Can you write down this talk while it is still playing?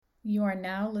You are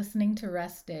now listening to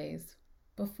Rest Days.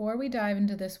 Before we dive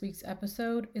into this week's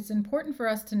episode, it's important for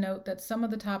us to note that some of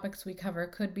the topics we cover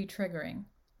could be triggering.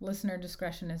 Listener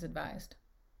discretion is advised.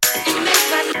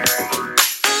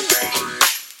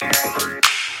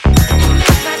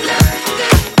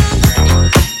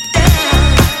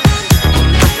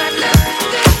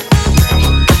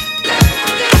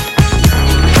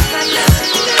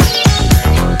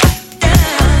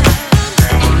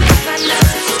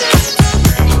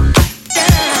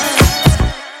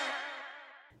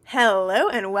 Hello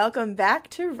and welcome back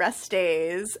to Rest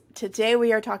Days. Today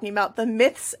we are talking about the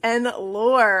myths and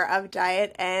lore of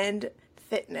diet and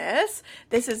fitness.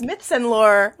 This is Myths and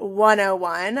Lore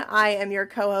 101. I am your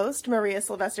co-host, Maria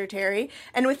Sylvester Terry,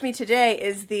 and with me today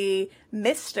is the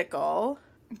mystical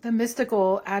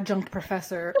adjunct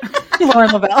professor,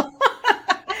 Lauren Lavelle.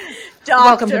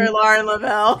 Dr. Lauren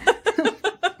Lavelle.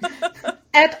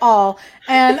 Et al.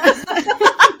 And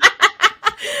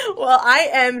well, I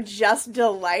am just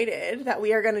delighted that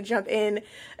we are going to jump in,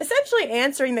 essentially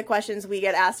answering the questions we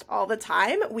get asked all the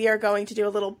time. We are going to do a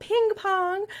little ping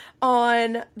pong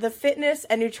on the fitness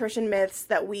and nutrition myths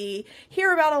that we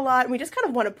hear about a lot, and we just kind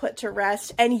of want to put to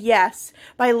rest. And yes,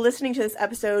 by listening to this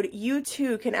episode, you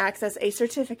too can access a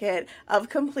certificate of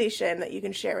completion that you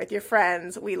can share with your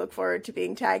friends. We look forward to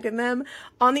being tagged in them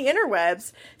on the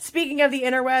interwebs. Speaking of the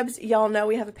interwebs, y'all know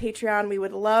we have a Patreon. We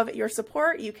would love your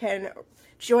support. You can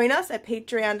join us at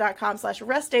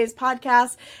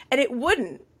patreon.com/restdayspodcast, and it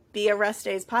wouldn't be a Rest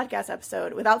Days podcast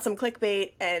episode without some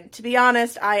clickbait. And to be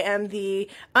honest, I am the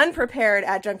unprepared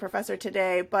adjunct professor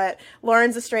today, but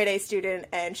Lauren's a straight A student,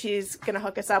 and she's going to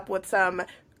hook us up with some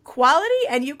quality,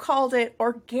 and you called it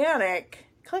organic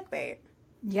clickbait.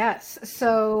 yes,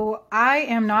 so I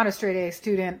am not a straight A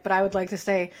student, but I would like to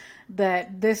say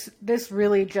that this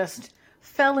really just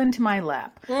fell into my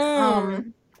lap.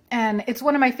 And it's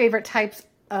one of my favorite types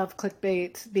of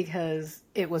clickbait because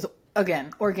it was,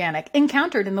 again, organic,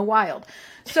 encountered in the wild.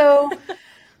 So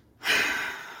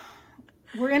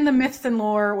we're in the myths and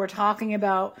lore. We're talking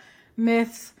about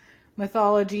myths,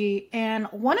 mythology, and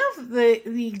one of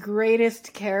the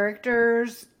greatest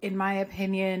characters, in my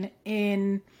opinion,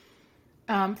 in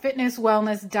fitness,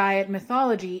 wellness, diet,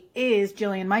 mythology is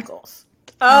Jillian Michaels.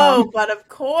 But of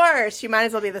course, she might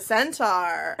as well be the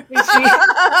centaur.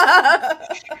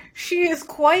 She is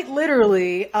quite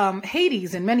literally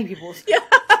Hades in many people's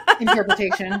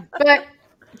interpretation. But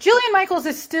Jillian Michaels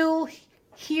is still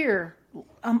here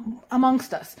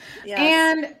amongst us. Yes.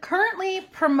 And currently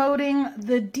promoting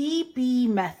the DB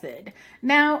method.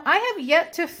 Now, I have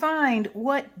yet to find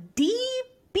what DB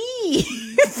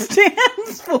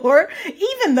stands for,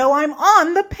 even though I'm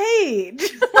on the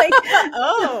page.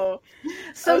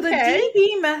 So okay. The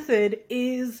DB method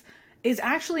is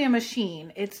actually a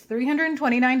machine. It's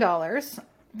 $329.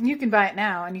 You can buy it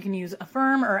now, and you can use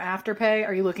Affirm or Afterpay.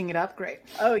 Are you looking it up? Great.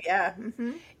 Oh, yeah.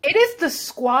 Mm-hmm. It is the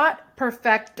squat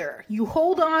perfector. You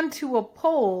hold on to a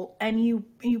pole, and you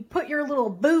put your little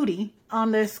booty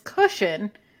on this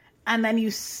cushion, and then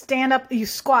you stand up, you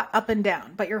squat up and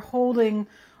down, but you're holding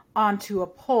onto a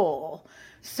pole.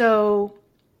 So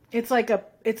it's like a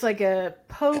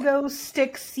pogo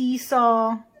stick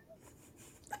seesaw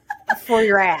for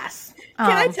your ass.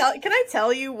 Can I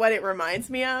tell you what it reminds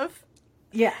me of?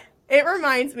 Yeah. It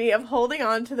reminds me of holding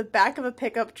on to the back of a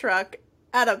pickup truck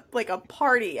at a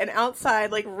party, an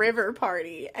outside river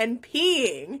party, and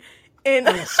peeing in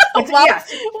while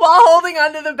holding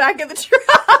onto the back of the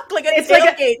truck like a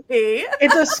tailgate pee.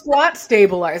 It's a squat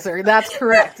stabilizer. That's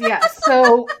correct. Yes.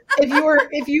 So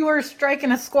if you were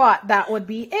striking a squat, that would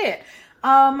be it.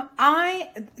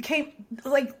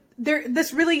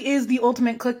 This really is the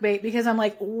ultimate clickbait because I'm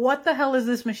like, what the hell is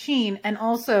this machine? And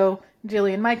also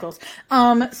Jillian Michaels.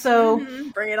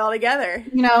 Bring it all together.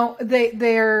 You know,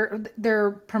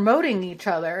 they're promoting each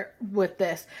other with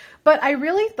this, but I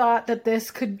really thought that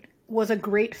this was a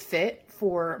great fit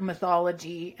for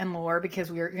mythology and lore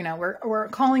because we're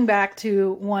calling back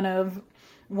to one of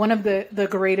the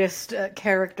greatest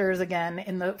characters again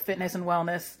in the fitness and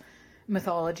wellness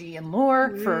mythology and lore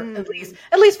for at least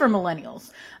for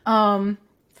millennials. For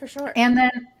sure. And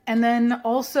then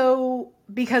also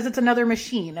because it's another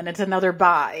machine and it's another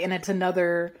buy and it's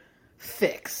another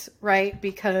fix, right?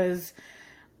 Because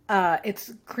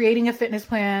it's creating a fitness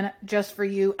plan just for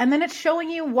you. And then it's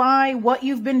showing you why what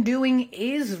you've been doing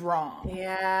is wrong.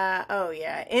 Yeah. Oh,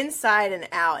 yeah. Inside and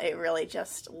out, it really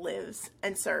just lives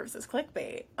and serves as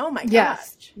clickbait. Oh, my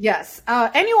gosh. Yes.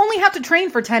 And you only have to train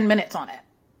for 10 minutes on it.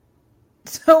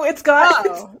 So it's got...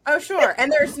 Oh, sure. And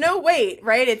there's no weight,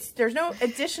 right? There's no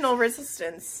additional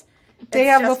resistance They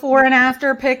It's have just before and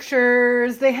after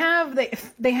pictures. They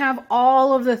have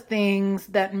all of the things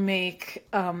that make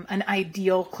an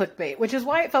ideal clickbait, which is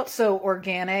why it felt so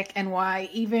organic, and why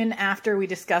even after we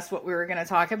discussed what we were going to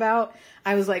talk about,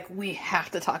 I was like, we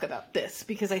have to talk about this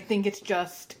because I think it's a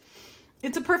chapter.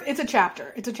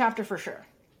 It's a chapter for sure.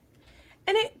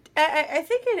 And I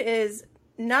think it is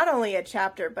not only a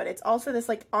chapter, but it's also this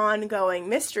like ongoing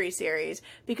mystery series,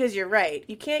 because you're right.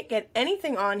 You can't get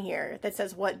anything on here that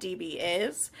says what DB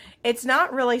is. It's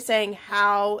not really saying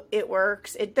how it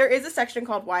works. There is a section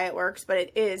called Why It Works, but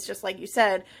it is just like you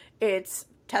said, it's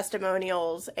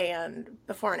testimonials and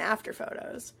before and after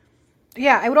photos.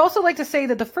 Yeah, I would also like to say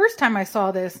that the first time I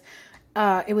saw this,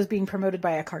 it was being promoted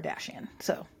by a Kardashian.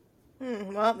 So,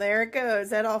 well, there it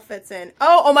goes. That all fits in.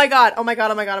 Oh my god. Oh my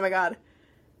god. Oh my god. Oh my god.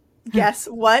 Guess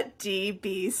what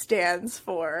DB stands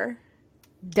for?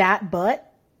 Dat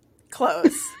butt?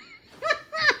 Close.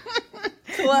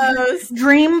 Close.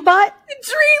 Dream butt?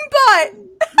 Dream butt!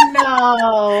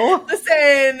 No.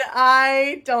 Listen,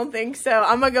 I don't think so.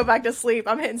 I'm gonna go back to sleep.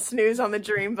 I'm hitting snooze on the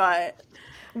dream butt.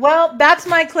 Well, that's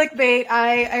my clickbait.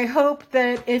 I hope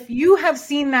that if you have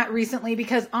seen that recently,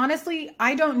 because honestly,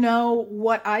 I don't know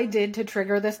what I did to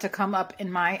trigger this to come up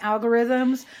in my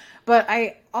algorithms, but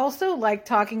I also like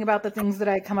talking about the things that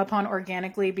I come upon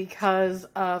organically because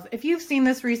of, if you've seen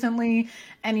this recently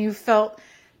and you felt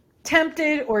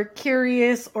tempted or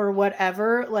curious or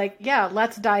whatever, like, yeah,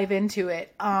 let's dive into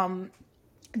it.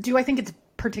 Do I think it's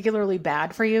particularly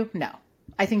bad for you? No.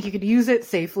 I think you could use it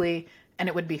safely and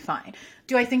it would be fine.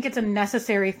 Do I think it's a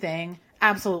necessary thing?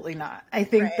 Absolutely not. I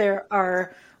think there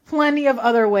are plenty of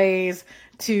other ways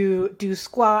to do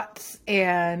squats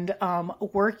and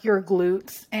work your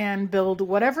glutes and build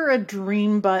whatever a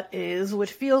dream butt is,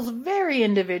 which feels very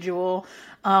individual.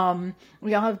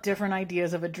 We all have different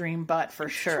ideas of a dream butt for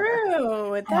sure.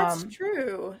 True. That's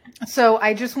true. So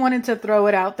I just wanted to throw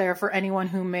it out there for anyone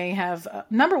who may have,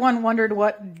 number one, wondered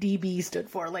what DB stood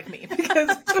for, like me, because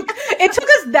it took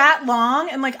us that long.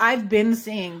 And like, I've been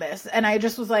seeing this and I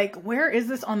just was like, where is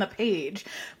this on the page?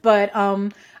 But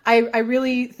I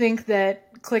really think that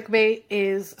clickbait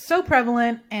is so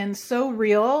prevalent and so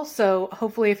real. So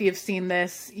hopefully if you've seen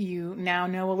this, you now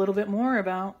know a little bit more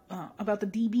about the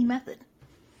DB method.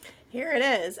 Here it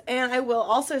is. And I will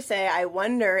also say, I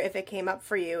wonder if it came up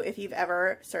for you if you've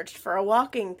ever searched for a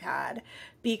walking pad,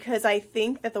 because I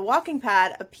think that the walking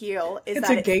pad appeal is it's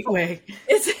that a gateway.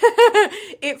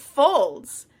 It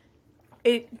folds.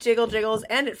 It jiggles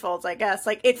and it folds, I guess.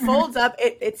 Like it folds up.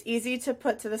 It's easy to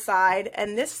put to the side.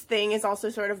 And this thing is also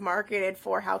sort of marketed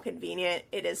for how convenient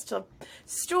it is to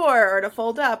store or to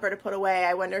fold up or to put away.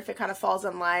 I wonder if it kind of falls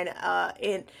in line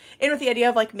in with the idea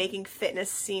of like making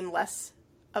fitness seem less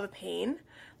of a pain,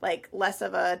 like less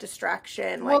of a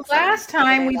distraction. Well, like last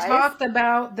time we life. talked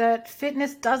about that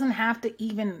fitness doesn't have to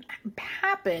even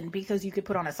happen because you could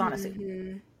put on a sauna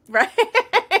suit. Right.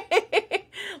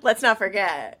 Let's not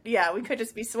forget. Yeah, we could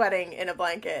just be sweating in a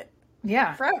blanket.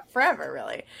 Yeah. Forever,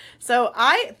 really. So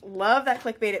I love that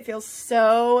clickbait. It feels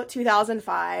so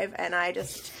 2005, and I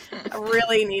just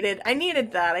really needed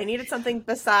that. I needed something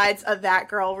besides a that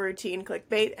girl routine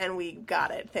clickbait, and we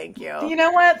got it. Thank you. You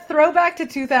know what? Throwback to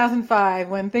 2005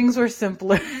 when things were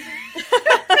simpler.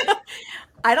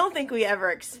 I don't think we ever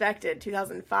expected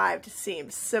 2005 to seem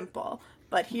simple,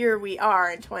 but here we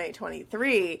are in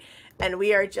 2023, and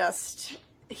we are just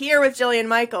here with Jillian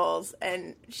Michaels,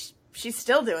 and she's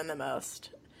still doing the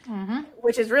most,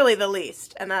 which is really the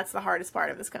least, and that's the hardest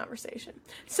part of this conversation.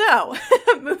 So,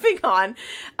 moving on,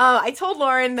 I told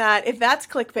Lauren that if that's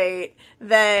clickbait,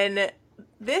 then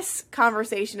this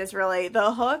conversation is really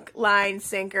the hook, line,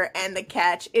 sinker, and the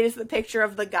catch. It is the picture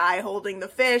of the guy holding the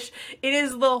fish. It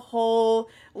is the whole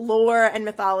lore and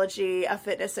mythology of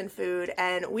fitness and food,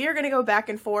 and we are going to go back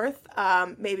and forth.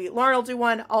 Maybe Lauren will do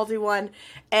one, I'll do one,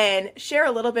 and share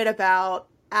a little bit about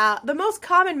the most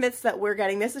common myths that we're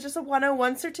getting. This is just a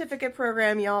 101 certificate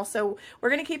program, y'all, so we're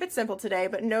going to keep it simple today,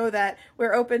 but know that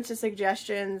we're open to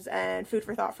suggestions and food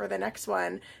for thought for the next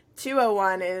one.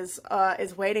 201 is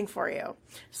waiting for you.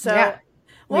 So, yeah.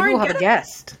 Lauren, maybe we'll have a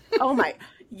guest. Oh my,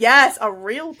 yes, a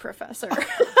real professor.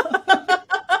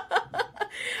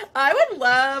 I would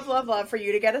love for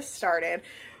you to get us started.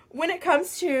 When it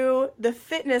comes to the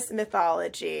fitness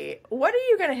mythology, what are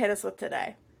you going to hit us with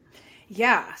today?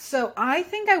 Yeah, so I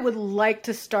think I would like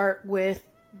to start with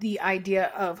the idea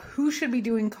of who should be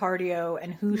doing cardio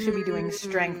and who should be doing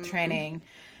strength training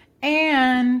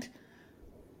and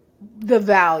the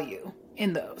value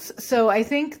in those. So I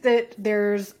think that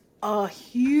there's a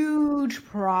huge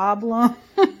problem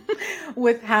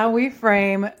with how we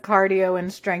frame cardio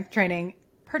and strength training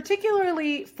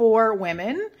particularly for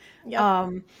women.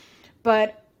 Yep.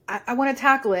 But I want to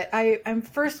tackle it. I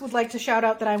first would like to shout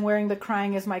out that I'm wearing the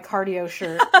Crying is My Cardio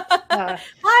shirt. Hi,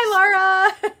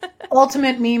 Laura.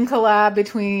 Ultimate meme collab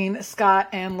between Scott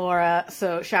and Laura.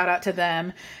 So shout out to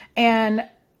them. And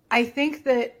I think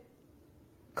that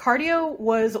cardio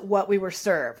was what we were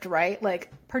served, right?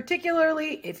 Like,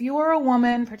 particularly if you were a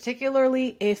woman,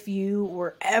 particularly if you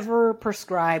were ever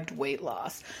prescribed weight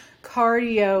loss,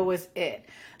 cardio was it.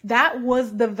 That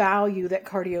was the value that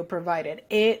cardio provided.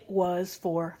 It was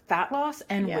for fat loss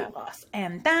and weight loss.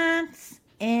 And that's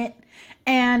it.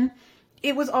 And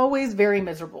it was always very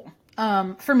miserable.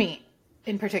 For me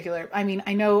in particular. I mean,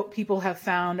 I know people have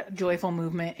found joyful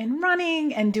movement in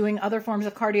running and doing other forms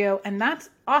of cardio, and that's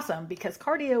awesome because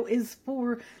cardio is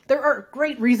there are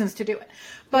great reasons to do it.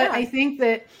 But I think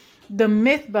that the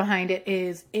myth behind it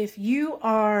is if you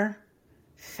are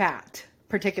fat,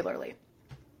 particularly,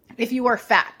 if you are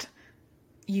fat,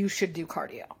 you should do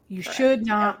cardio. You should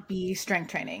not be strength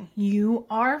training. You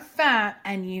are fat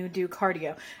and you do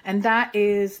cardio. And that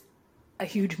is a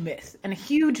huge myth and a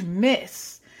huge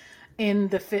miss in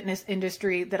the fitness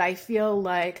industry that I feel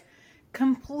like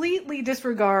completely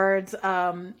disregards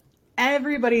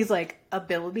everybody's like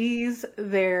abilities,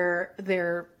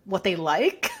 their what they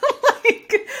like,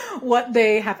 like what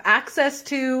they have access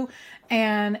to.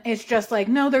 And it's just like,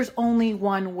 no, there's only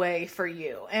one way for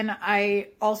you. And I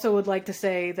also would like to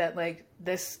say that like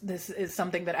this is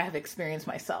something that I have experienced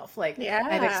myself. Like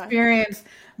I've experienced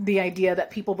the idea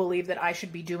that people believe that I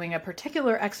should be doing a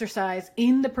particular exercise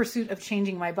in the pursuit of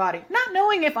changing my body, not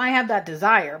knowing if I have that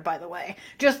desire, by the way,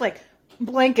 just like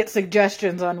blanket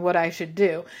suggestions on what I should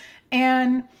do.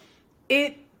 And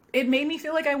it made me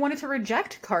feel like I wanted to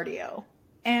reject cardio.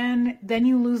 And then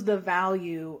you lose the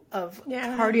value of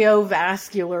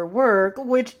cardiovascular work,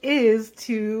 which is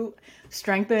to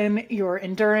strengthen your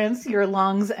endurance, your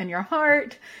lungs, and your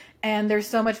heart. And there's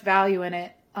so much value in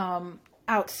it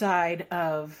outside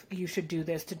of you should do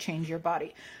this to change your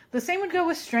body. The same would go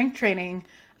with strength training.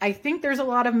 I think there's a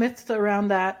lot of myths around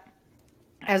that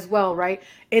as well, right?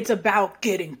 It's about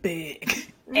getting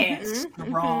big and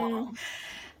strong.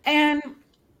 And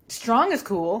strong is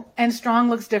cool, and strong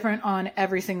looks different on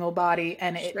every single body,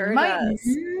 and it might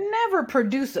never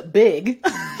produce a big.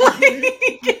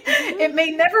 It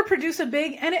may never produce a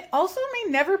big, and it also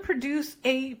may never produce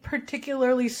a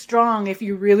particularly strong if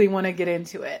you really want to get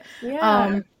into it.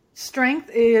 Strength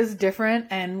is different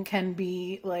and can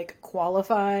be like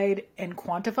qualified and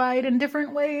quantified in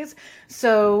different ways.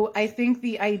 So I think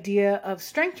the idea of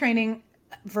strength training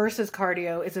versus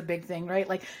cardio is a big thing, right?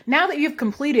 Like now that you've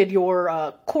completed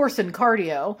your course in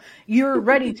cardio, you're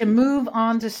ready to move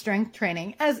on to strength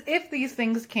training as if these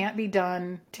things can't be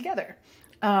done together.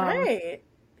 Right.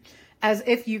 As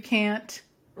if you can't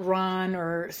run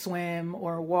or swim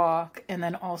or walk and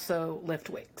then also lift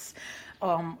weights.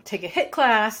 Take a HIIT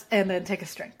class and then take a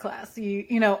strength class.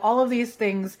 You know, all of these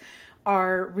things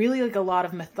are really like a lot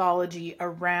of mythology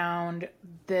around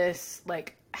this,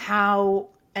 like how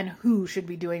and who should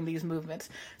be doing these movements.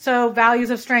 So values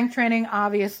of strength training,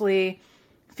 obviously,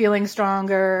 feeling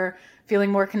stronger,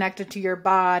 feeling more connected to your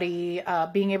body,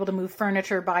 being able to move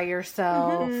furniture by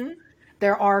yourself.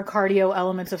 There are cardio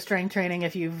elements of strength training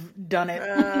if you've done it,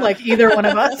 like either one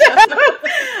of us.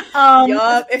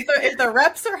 If the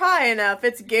reps are high enough,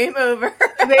 it's game over.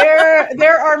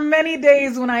 there are many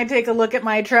days when I take a look at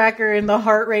my tracker and the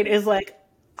heart rate is like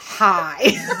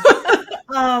high.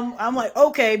 I'm like,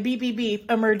 okay, beep, beep, beep,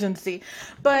 emergency.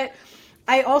 But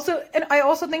I also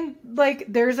think like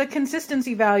there's a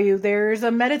consistency value. There's a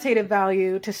meditative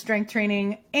value to strength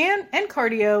training and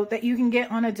cardio that you can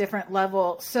get on a different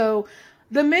level. So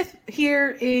the myth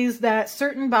here is that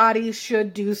certain bodies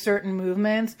should do certain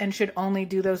movements and should only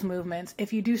do those movements.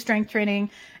 If you do strength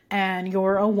training and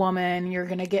you're a woman, you're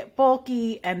going to get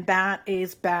bulky, and that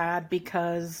is bad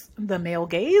because the male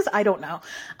gaze. I don't know.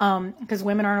 Because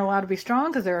women aren't allowed to be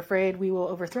strong because they're afraid we will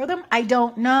overthrow them. I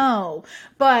don't know.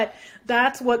 But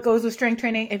that's what goes with strength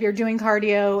training. If you're doing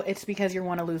cardio, it's because you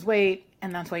want to lose weight,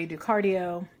 and that's why you do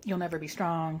cardio. You'll never be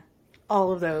strong.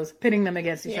 All of those, pitting them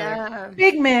against each other.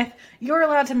 Big myth. You're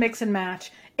allowed to mix and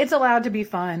match. It's allowed to be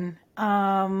fun.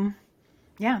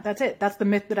 Yeah, that's it. That's the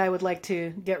myth that I would like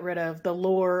to get rid of. The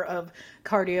lore of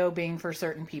cardio being for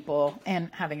certain people and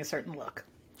having a certain look.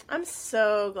 I'm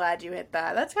so glad you hit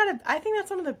that. I think that's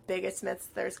one of the biggest myths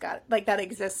that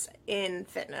exists in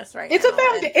fitness right now.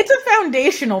 It's a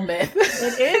foundational myth.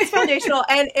 It is foundational.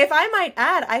 And if I might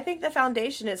add, I think the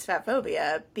foundation is fat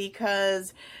phobia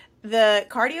because the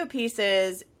cardio piece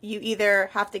is you either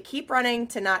have to keep running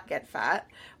to not get fat,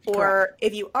 or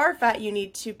if you are fat, you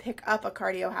need to pick up a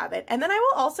cardio habit. And then I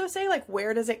will also say, like,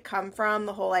 where does it come from?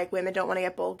 The whole, like, women don't want to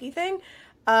get bulky thing.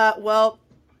 Well,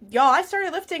 y'all, I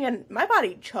started lifting and my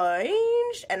body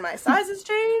changed and my size has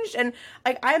changed. And,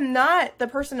 like, I'm not the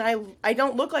person, I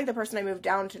don't look like the person I moved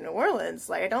down to New Orleans.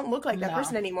 Like, I don't look like that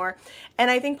person anymore. And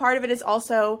I think part of it is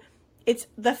also, it's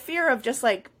the fear of just,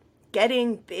 like,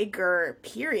 getting bigger,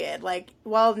 period. Like,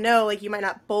 well, no, like, you might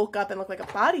not bulk up and look like a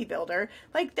bodybuilder.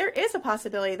 Like, there is a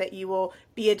possibility that you will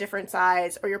be a different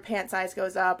size, or your pant size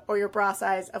goes up, or your bra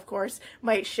size, of course,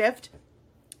 might shift.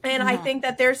 And I think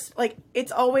that there's, like,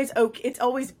 it's always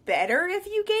better if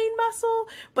you gain muscle,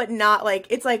 but not, like,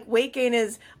 it's like weight gain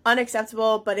is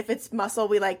unacceptable, but if it's muscle,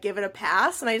 we, like, give it a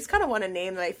pass. And I just kind of want to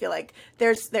name that I feel like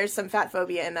there's some fat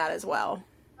phobia in that as well.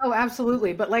 Oh,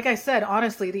 absolutely. But like I said,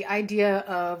 honestly, the idea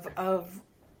of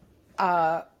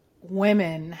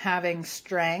women having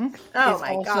strength is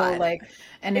also like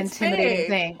an intimidating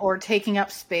thing, or taking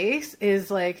up space is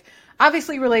like,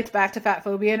 obviously relates back to fat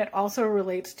phobia, and it also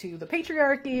relates to the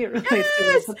patriarchy. It relates to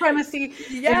the supremacy.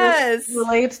 Yes. It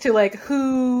relates to like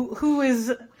who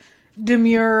is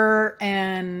demure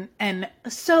and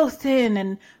so thin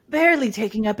and barely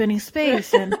taking up any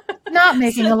space and not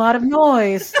making a lot of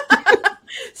noise.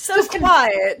 So just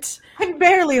quiet. Can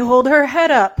barely hold her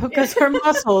head up because her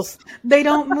muscles, they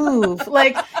don't move.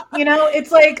 Like, you know,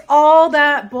 it's like all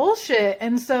that bullshit.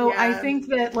 And so I think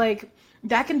that, like,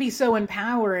 that can be so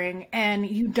empowering, and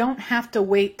you don't have to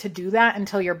wait to do that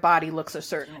until your body looks a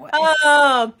certain way.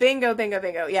 Oh, bingo, bingo,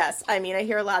 bingo. Yes. I mean, I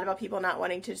hear a lot about people not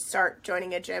wanting to start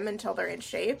joining a gym until they're in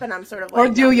shape, and I'm sort of like...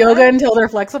 Or do yoga until they're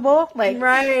flexible. Like,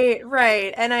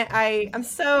 Right. And I'm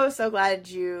so glad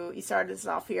you started this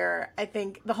off here. I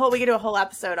think we could do a whole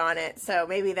episode on it, so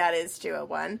maybe that is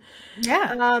 201.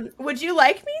 Yeah. Would you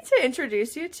like me to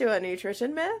introduce you to a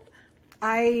nutrition myth?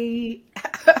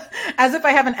 As if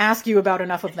I haven't asked you about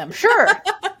enough of them. Sure.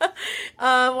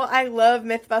 Well, I love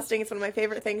myth busting. It's one of my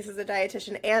favorite things as a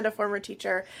dietitian and a former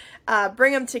teacher.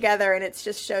 Bring them together, and it's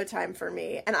just showtime for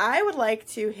me. And I would like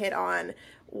to hit on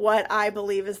what I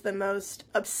believe is the most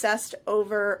obsessed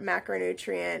over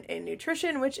macronutrient in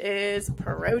nutrition, which is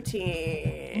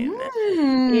protein.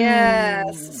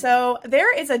 Yes. So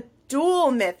there is a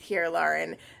dual myth here,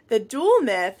 Lauren. The dual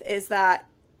myth is that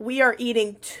we are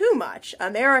eating too much.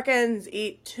 Americans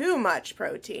eat too much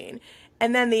protein.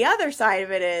 And then the other side of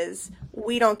it is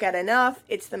we don't get enough.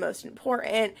 It's the most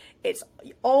important. It's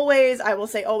always, I will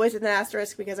say always with an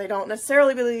asterisk, because I don't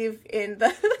necessarily believe in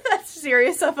that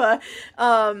serious of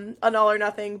an all or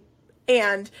nothing.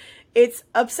 And it's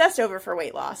obsessed over for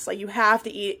weight loss. Like, you have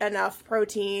to eat enough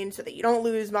protein so that you don't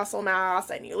lose muscle mass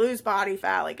and you lose body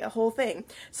fat, like a whole thing.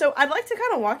 So I'd like to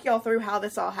kind of walk y'all through how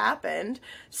this all happened.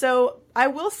 So I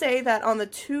will say that on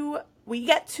we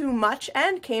get too much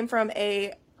end came from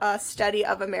a study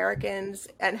of Americans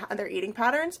and their eating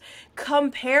patterns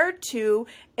compared to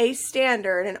a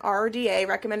standard, an RDA,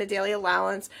 recommended daily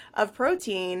allowance of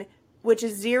protein, which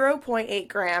is 0.8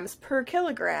 grams per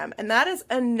kilogram. And that is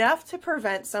enough to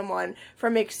prevent someone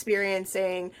from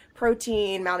experiencing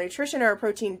protein malnutrition, or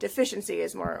protein deficiency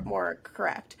is more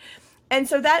correct. And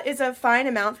so that is a fine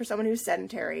amount for someone who's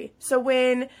sedentary. So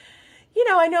when,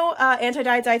 I know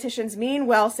anti-diet dietitians mean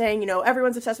well, saying,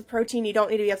 everyone's obsessed with protein, you don't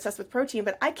need to be obsessed with protein,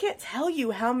 but I can't tell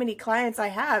you how many clients I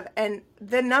have, and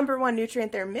the number one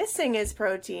nutrient they're missing is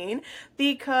protein,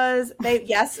 because they,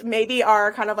 yes, maybe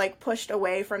are kind of like pushed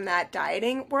away from that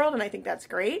dieting world, and I think that's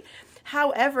great.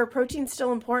 However, protein's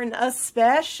still important,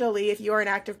 especially if you're an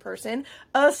active person,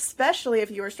 especially if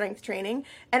you're strength training.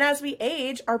 And as we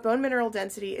age, our bone mineral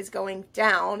density is going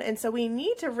down. And so we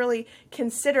need to really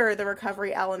consider the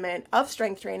recovery element of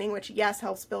strength training, which, yes,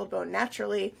 helps build bone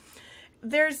naturally.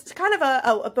 There's kind of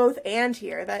a both and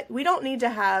here, that we don't need to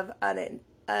have an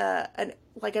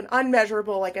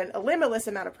unmeasurable, like a limitless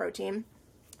amount of protein.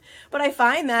 But I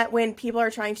find that when people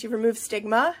are trying to remove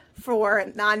stigma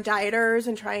for non-dieters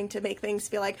and trying to make things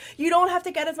feel like you don't have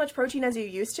to get as much protein as you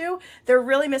used to, they're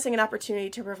really missing an opportunity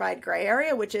to provide gray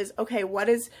area, which is, okay,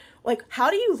 how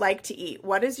do you like to eat?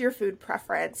 What is your food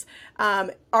preference?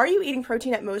 Are you eating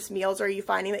protein at most meals? Or are you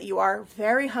finding that you are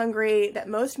very hungry, that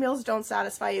most meals don't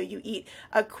satisfy you? You eat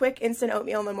a quick instant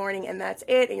oatmeal in the morning and that's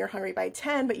it, and you're hungry by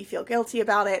 10, but you feel guilty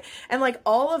about it. And like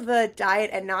all of the diet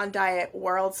and non-diet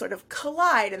worlds sort of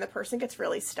collide, and the person gets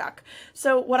really stuck.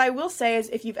 So what I will say is,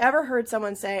 if you've ever heard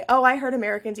someone say, oh, I heard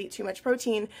Americans eat too much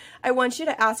protein, I want you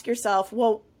to ask yourself,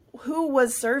 well, who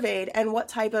was surveyed and what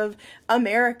type of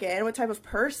American, what type of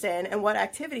person, and what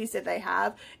activities did they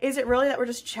have? Is it really that we're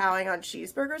just chowing on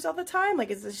cheeseburgers all the time? Like,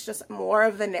 is this just more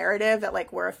of the narrative that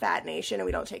like we're a fat nation and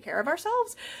we don't take care of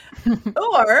ourselves?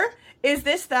 Or is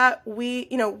this that we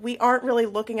aren't really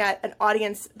looking at an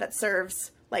audience that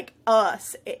serves like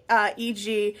us,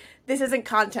 e.g., this isn't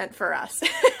content for us.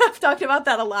 I've talked about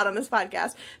that a lot on this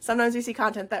podcast. Sometimes we see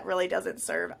content that really doesn't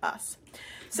serve us.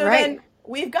 So then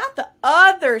we've got the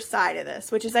other side of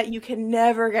this, which is that you can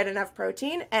never get enough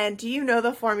protein. And do you know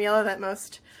the formula that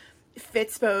most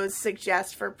Fitspos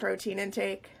suggest for protein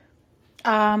intake?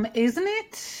 Isn't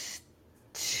it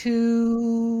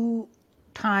 2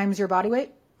 times your body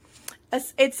weight?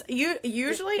 It's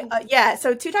usually,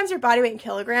 so 2 times your body weight in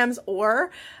kilograms,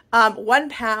 or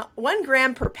 1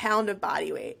 gram per pound of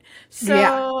body weight.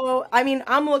 So, I mean,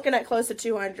 I'm looking at close to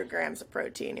 200 grams of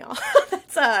protein, y'all.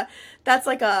 That's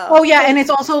like a... Oh, yeah, and it's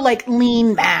also like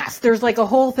lean mass. There's like a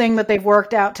whole thing that they've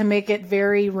worked out to make it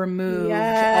very removed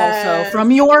also from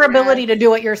your ability to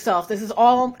do it yourself. This is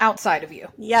all outside of you.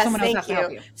 Yes, Someone else has thank to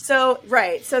help you. So,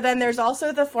 So then there's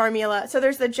also the formula. So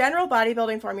there's the general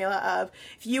bodybuilding formula of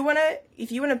if you want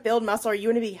to build muscle or you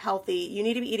want to be healthy, you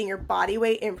need to be eating your body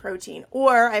weight in protein.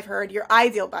 Or I've heard your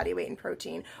ideal body weight in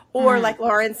protein. Or like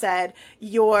Lauren said,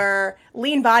 your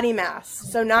lean body mass.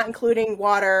 So not including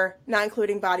water, not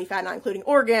including body fat, not including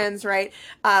organs, right?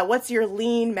 What's your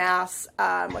lean mass?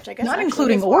 Which I guess not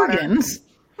including organs.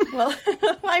 Well,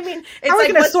 I mean, it's how are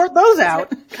we going to sort those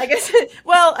out? I guess.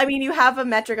 Well, I mean, you have a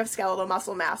metric of skeletal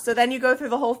muscle mass, so then you go through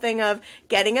the whole thing of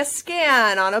getting a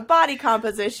scan on a body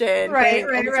composition. Right.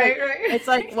 It's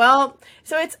like, well,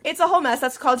 so it's a whole mess.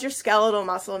 That's called your skeletal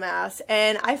muscle mass,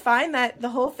 and I find that the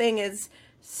whole thing is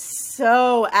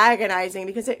so agonizing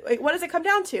because what does it come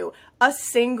down to? A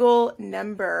single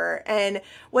number. And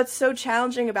what's so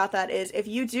challenging about that is if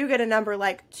you do get a number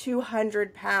like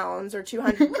 200 pounds or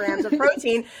 200 grams of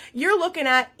protein, you're looking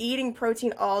at eating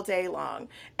protein all day long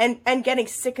and getting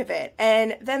sick of it.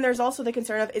 And then there's also the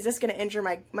concern of, is this going to injure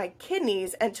my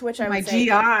kidneys? And to which I would say...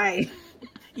 My GI.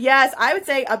 Yes, I would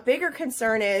say a bigger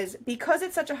concern is, because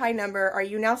it's such a high number, are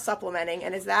you now supplementing,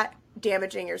 and is that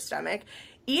damaging your stomach?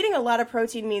 Eating a lot of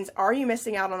protein means, are you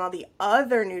missing out on all the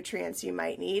other nutrients you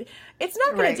might need? It's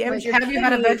not going to damage your kidneys. Have you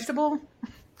had a vegetable?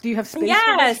 Do you have space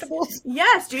for vegetables?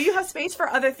 Yes. Do you have space for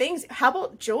other things? How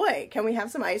about joy? Can we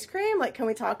have some ice cream? Like, can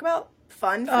we talk about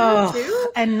fun food too?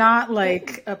 And not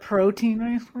like a protein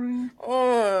ice cream?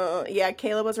 Oh, yeah.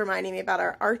 Caleb was reminding me about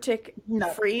our Arctic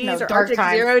freeze or Arctic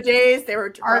time. 0 days. They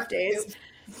were rough days.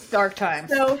 Dark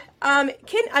times. So,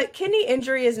 kidney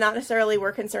injury is not necessarily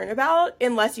we're concerned about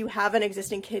unless you have an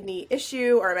existing kidney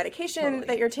issue or a medication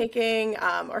that you're taking,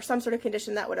 or some sort of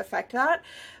condition that would affect that.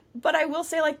 But I will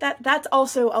say, like, that's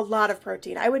also a lot of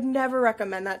protein. I would never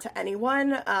recommend that to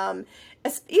anyone. Even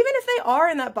if they are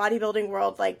in that bodybuilding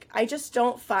world, like, I just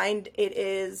don't find it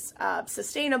is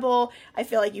sustainable. I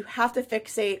feel like you have to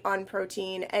fixate on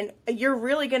protein, and you're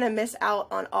really going to miss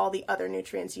out on all the other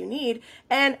nutrients you need.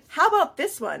 And how about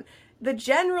this one? The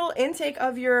general intake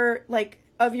of your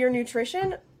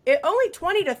nutrition, only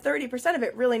 20 to 30% of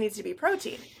it really needs to be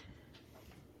protein.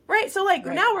 Right. So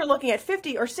now we're looking at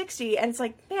 50 or 60, and it's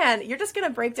like, man, you're just going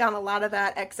to break down a lot of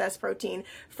that excess protein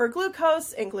for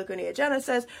glucose and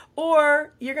gluconeogenesis,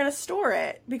 or you're going to store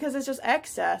it because it's just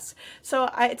excess. So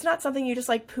it's not something you just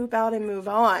like poop out and move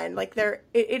on. Like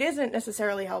it isn't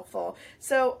necessarily helpful.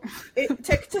 So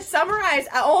to summarize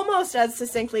almost as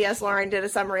succinctly as Lauren did a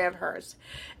summary of hers,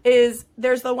 is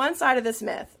there's the one side of this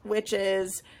myth, which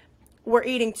is, we're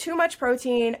eating too much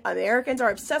protein. Americans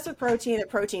are obsessed with protein. The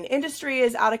protein industry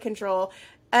is out of control.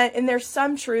 And there's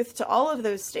some truth to all of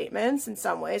those statements in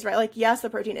some ways, right? Like, yes, the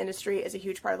protein industry is a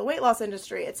huge part of the weight loss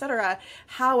industry, et cetera.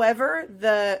 However,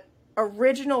 the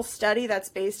original study that's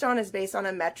based on is based on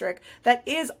a metric that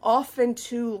is often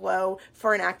too low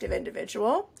for an active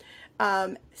individual.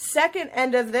 Second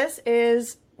end of this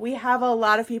is, we have a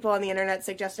lot of people on the internet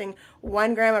suggesting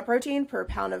 1 gram of protein per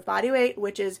pound of body weight,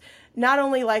 which is not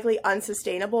only likely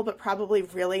unsustainable, but probably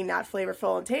really not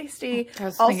flavorful and tasty.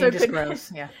 Also just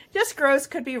gross. Yeah. Just gross,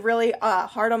 could be really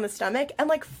hard on the stomach. And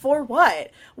like, for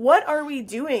what? What are we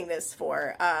doing this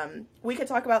for? We could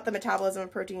talk about the metabolism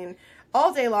of protein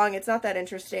all day long. It's not that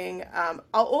interesting.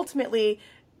 Ultimately,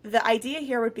 the idea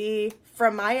here would be,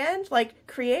 from my end, like,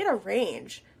 create a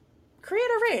range.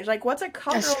 Like, what's a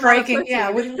comfortable striking,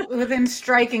 within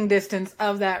striking distance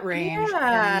of that range.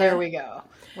 Yeah. And there we go.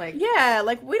 Like,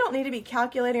 we don't need to be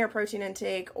calculating our protein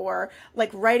intake or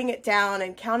like writing it down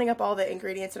and counting up all the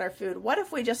ingredients in our food. What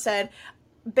if we just said,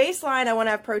 baseline, I want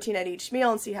to have protein at each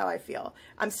meal and see how I feel.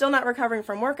 I'm still not recovering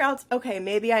from workouts. Okay,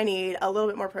 maybe I need a little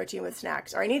bit more protein with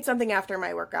snacks, or I need something after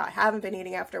my workout. I haven't been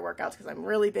eating after workouts because I'm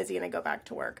really busy and I go back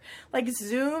to work. Like,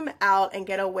 zoom out and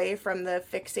get away from the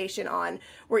fixation on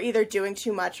we're either doing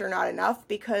too much or not enough,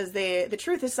 because the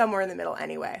truth is somewhere in the middle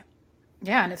anyway.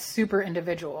 Yeah, and it's super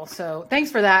individual. So thanks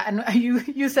for that. And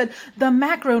you said the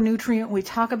macronutrient we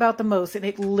talk about the most, and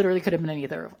it literally could have been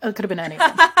either. It could have been anything.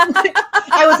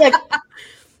 I was like,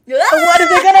 what is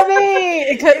it gonna be?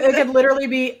 It could literally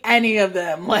be any of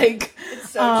them. Like,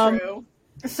 it's so true.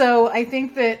 So I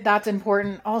think that's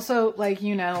important. Also, like,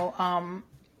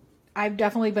 I've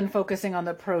definitely been focusing on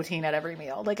the protein at every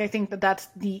meal. Like, I think that's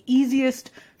the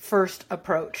easiest first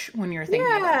approach when you're thinking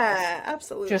about this. Yeah,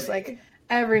 absolutely. Just like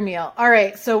every meal. All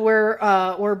right, so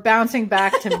we're bouncing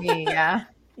back to me, yeah?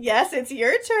 Yes, it's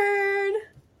your turn.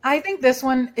 I think this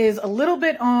one is a little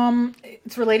bit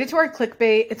it's related to our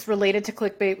clickbait. It's related to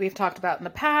clickbait we've talked about in the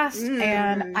past,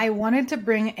 and I wanted to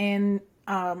bring in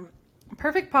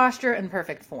perfect posture and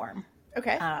perfect form.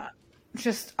 Okay.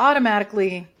 Just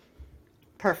automatically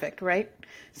perfect, right?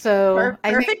 So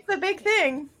perfect's the big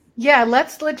thing. Yeah,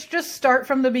 let's just start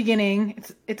from the beginning.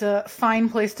 It's a fine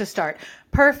place to start.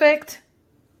 Perfect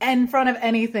in front of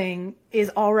anything is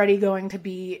already going to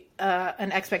be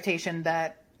an expectation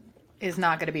that is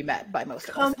not going to be met by most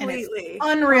of us. Completely. And it's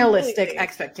unrealistic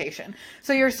expectation.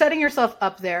 So you're setting yourself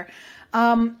up there.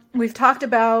 We've talked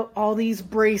about all these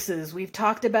braces. We've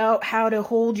talked about how to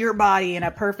hold your body in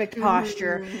a perfect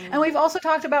posture. And we've also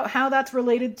talked about how that's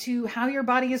related to how your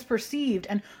body is perceived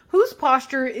and whose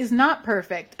posture is not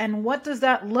perfect. And what does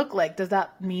that look like? Does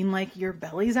that mean like your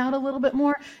belly's out a little bit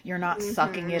more? You're not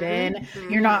sucking it in.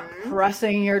 You're not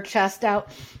pressing your chest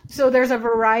out. So there's a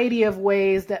variety of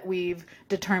ways that we've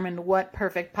determined what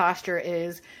perfect posture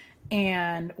is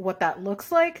and what that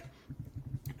looks like.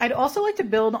 I'd also like to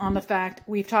build on the fact,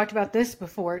 we've talked about this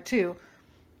before too,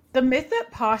 the myth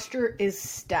that posture is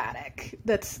static.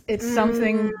 It's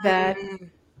something that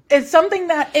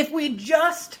if we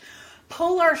just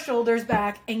pull our shoulders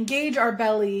back, engage our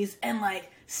bellies, and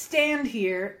like stand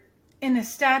here in a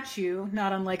statue,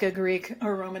 not unlike a Greek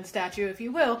or Roman statue, if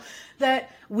you will,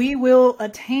 that we will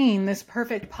attain this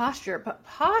perfect posture. But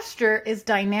posture is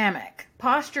dynamic.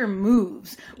 Posture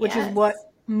moves, which is what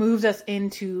moves us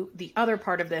into the other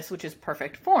part of this, which is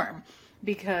perfect form,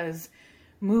 because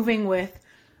moving with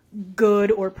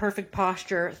good or perfect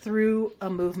posture through a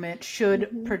movement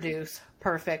should produce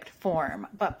perfect form.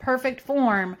 But perfect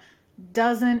form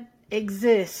doesn't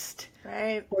exist,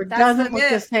 right? Or doesn't look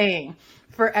the same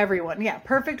for everyone. Yeah,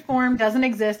 perfect form doesn't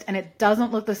exist, and it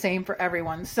doesn't look the same for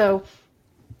everyone. So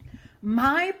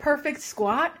my perfect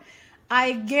squat,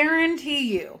 I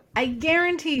guarantee you,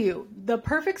 the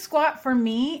perfect squat for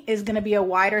me is going to be a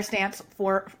wider stance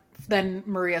than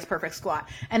Maria's perfect squat.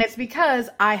 And it's because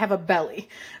I have a belly.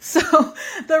 So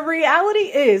the reality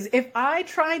is, if I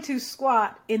try to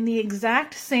squat in the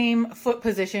exact same foot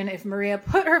position, if Maria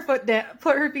put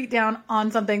her feet down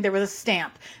on something, there was a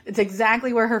stamp. It's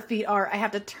exactly where her feet are. I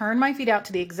have to turn my feet out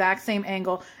to the exact same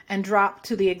angle and drop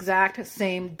to the exact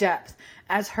same depth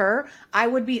as her. I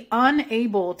would be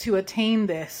unable to attain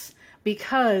this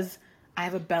because I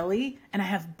have a belly and I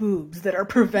have boobs that are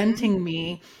preventing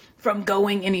me from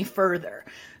going any further.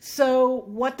 So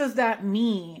what does that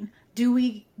mean? Do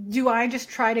I just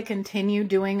try to continue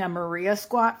doing a Maria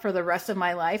squat for the rest of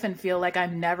my life and feel like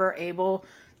I'm never able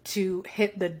to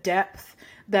hit the depth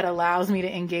that allows me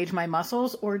to engage my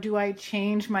muscles? Or do I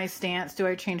change my stance? Do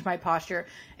I change my posture?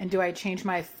 And do I change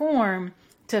my form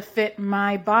to fit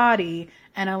my body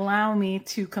and allow me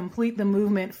to complete the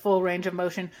movement full range of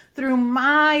motion through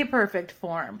my perfect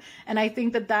form? And I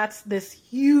think that that's this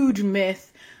huge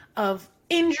myth of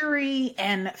injury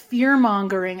and fear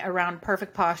mongering around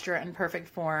perfect posture and perfect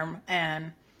form,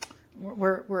 and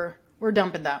we're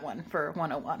dumping that one for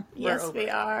 101. Yes, we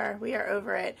are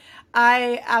over it.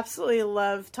 I absolutely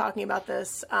love talking about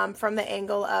this from the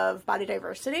angle of body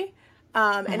diversity.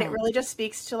 And it really just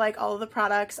speaks to like all of the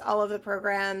products, all of the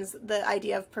programs, the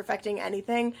idea of perfecting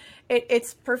anything.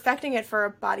 It's perfecting it for a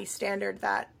body standard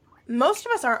that most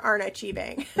of us aren't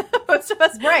achieving. Most of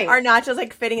us are not just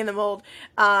like fitting in the mold.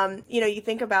 You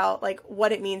think about like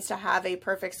what it means to have a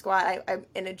perfect squat. I'm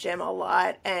in a gym a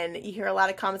lot, and you hear a lot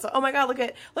of comments like, "Oh my God, look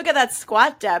at that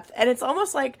squat depth." And it's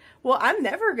almost like, well, I'm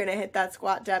never gonna hit that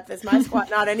squat depth. Is my squat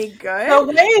not any good? The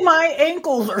way my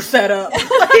ankles are set up.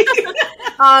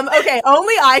 Okay,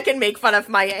 only I can make fun of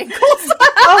my ankles.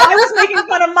 I was making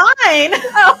fun of mine.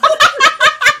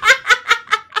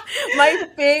 My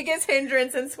biggest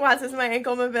hindrance in squats is my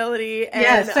ankle mobility. And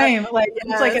yeah, same. Like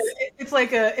yes. it's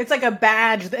like a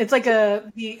badge. It's like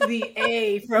the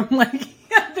A from like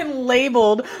I've been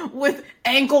labeled with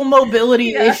ankle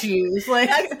mobility issues. Like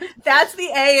that's the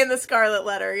A in the scarlet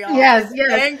letter, y'all. Yes.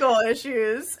 Ankle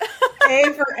issues. A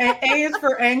is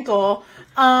for ankle.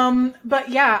 But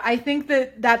yeah, I think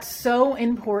that that's so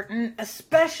important,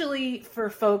 especially for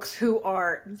folks who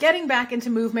are getting back into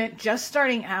movement, just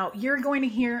starting out. You're going to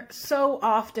hear so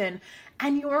often,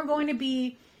 and you're going to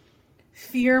be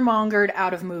fear-mongered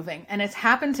out of moving. And it's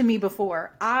happened to me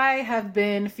before. I have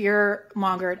been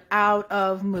fear-mongered out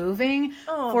of moving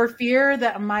for fear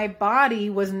that my body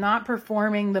was not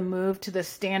performing the move to the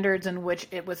standards in which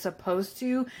it was supposed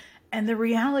to. And the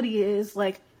reality is,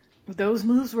 like, those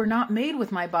moves were not made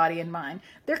with my body in mind.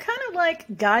 They're kind of like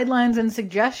guidelines and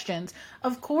suggestions.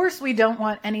 Of course, we don't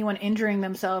want anyone injuring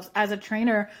themselves. As a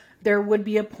trainer, there would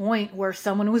be a point where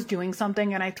someone was doing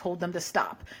something and I told them to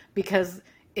stop because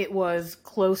it was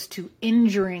close to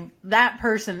injuring that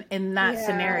person in that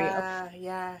scenario.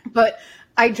 Yeah. But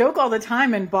I joke all the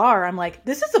time in bar. I'm like,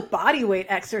 this is a body weight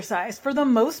exercise. For the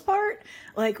most part,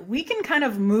 like, we can kind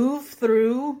of move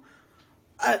through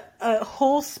a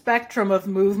whole spectrum of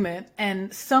movement,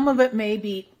 and some of it may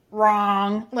be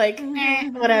wrong, like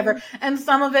whatever, and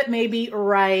some of it may be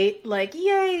right, like,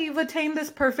 yay, you've attained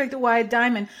this perfect wide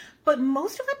diamond. But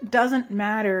most of it doesn't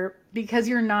matter because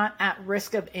you're not at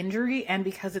risk of injury and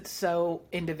because it's so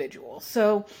individual.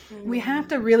 So we have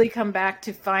to really come back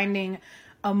to finding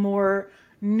a more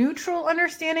neutral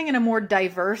understanding and a more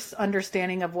diverse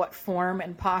understanding of what form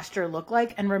and posture look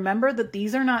like. And remember that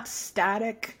these are not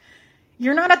static.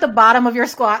 You're not at the bottom of your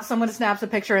squat, someone snaps a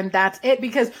picture and that's it,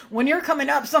 because when you're coming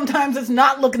up, sometimes it's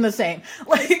not looking the same.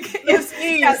 Like those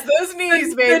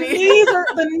knees, baby.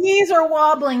 The knees are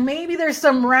wobbling. Maybe there's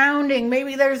some rounding.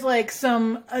 Maybe there's like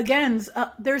some, again,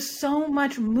 there's so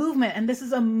much movement, and this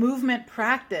is a movement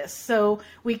practice. So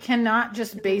we cannot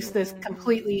just base this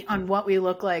completely on what we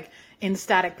look like in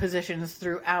static positions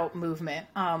throughout movement.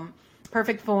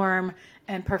 Perfect form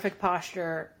and perfect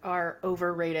posture are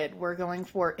overrated. We're going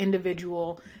for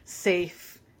individual,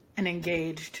 safe, and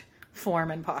engaged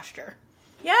form and posture.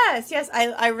 Yes.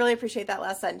 I really appreciate that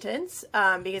last sentence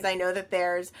because I know that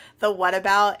there's the what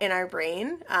about in our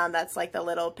brain. That's like the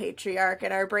little patriarch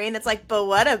in our brain that's like, but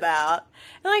what about?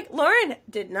 And like, Lauren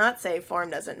did not say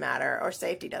form doesn't matter or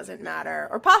safety doesn't matter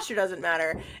or posture doesn't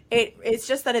matter. It's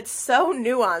just that it's so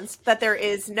nuanced that there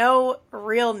is no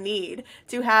real need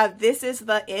to have this is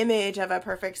the image of a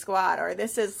perfect squat, or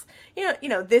this is,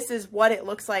 this is what it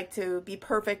looks like to be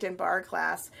perfect in bar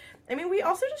class. I mean, we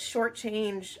also just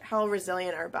shortchange how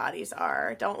resilient our bodies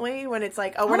are, don't we? When it's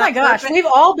like, we're my gosh, we've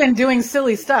all been doing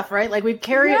silly stuff, right? Like, we've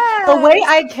carried the way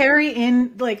I carry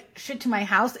in like shit to my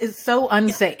house is so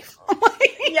unsafe.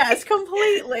 Yes,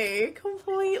 completely.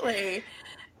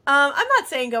 I'm not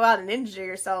saying go out and injure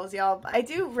yourselves, y'all, but I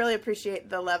do really appreciate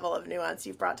the level of nuance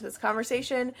you've brought to this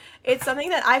conversation. It's something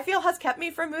that I feel has kept me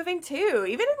from moving too,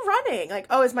 even in running. Like,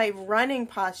 is my running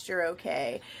posture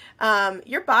okay?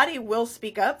 Your body will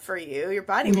speak up for you. Your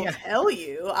body will tell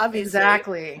you, obviously.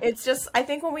 Exactly. It's just, I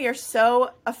think when we are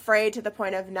so afraid to the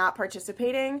point of not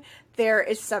participating, there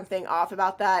is something off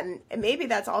about that. And maybe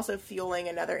that's also fueling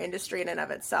another industry in and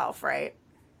of itself, right?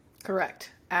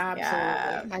 Correct.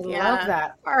 Absolutely. I love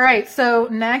that. All right. So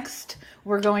next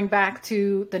we're going back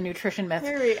to the nutrition myths.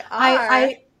 Here we are.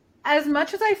 I as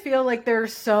much as I feel like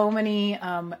there's so many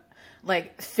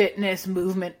like fitness,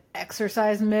 movement,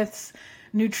 exercise myths,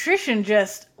 nutrition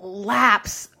just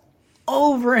laps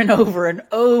over and over and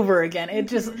over again. It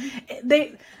just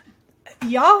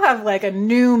y'all have like a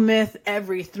new myth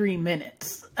every 3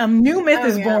 minutes. A new myth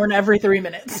is born every 3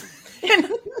 minutes.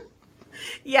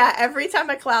 Yeah, every time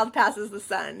a cloud passes the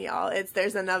sun, y'all,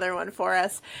 there's another one for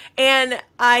us. And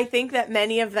I think that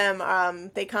many of them,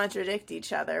 they contradict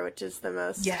each other, which is the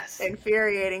most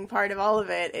infuriating part of all of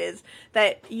it, is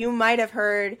that you might have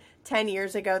heard 10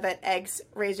 years ago that eggs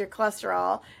raise your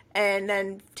cholesterol. And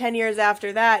then 10 years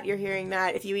after that, you're hearing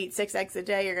that if you eat 6 eggs a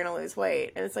day, you're going to lose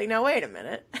weight. And it's like, no, wait a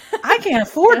minute. I can't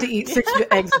afford to eat 6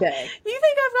 eggs a day. You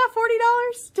think I've got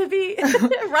 $40 to be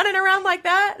running around like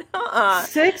that?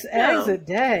 6 eggs a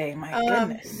day. My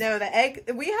goodness. No, the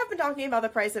egg. We have been talking about the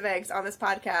price of eggs on this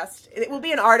podcast. It will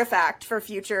be an artifact for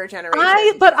future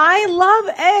generations. But I love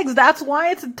eggs. That's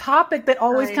why it's a topic that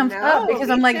always comes up, because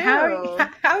I'm like, how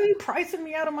are you pricing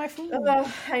me out of my food?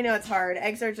 Oh, I know it's hard.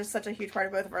 Eggs are just such a huge part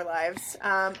of both of our lives.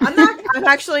 I'm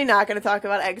actually not going to talk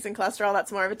about eggs and cholesterol.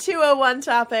 That's more of a 201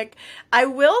 topic. I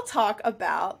will talk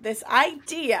about this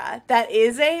idea that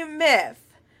is a myth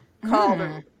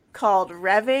called called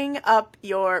revving up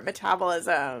your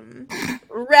metabolism.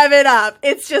 Rev it up.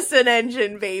 It's just an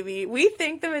engine, baby. We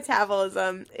think the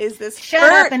metabolism is this Shut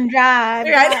up and drive.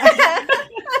 Right?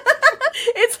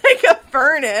 It's like a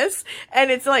furnace, and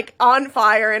it's like on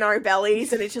fire in our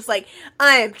bellies, and it's just like,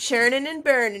 I am churning and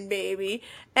burning, baby.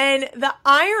 And the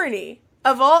irony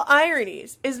of all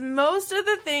ironies is most of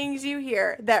the things you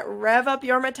hear that rev up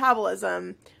your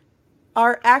metabolism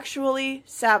are actually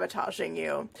sabotaging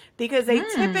you, because they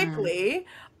typically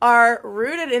are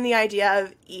rooted in the idea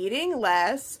of eating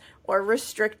less or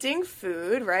restricting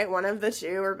food, right? One of the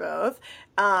two or both.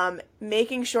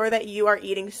 Making sure that you are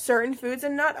eating certain foods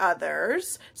and not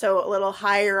others. So a little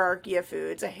hierarchy of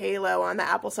foods, a halo on the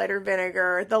apple cider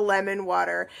vinegar, the lemon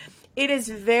water. It is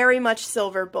very much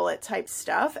silver bullet type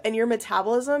stuff, and your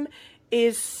metabolism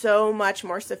is so much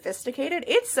more sophisticated.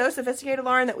 It's so sophisticated,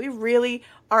 Lauren, that we really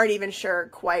aren't even sure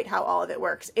quite how all of it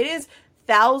works. It is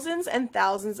thousands and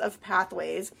thousands of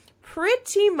pathways,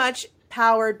 pretty much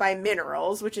powered by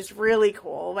minerals, which is really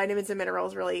cool. Vitamins and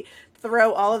minerals really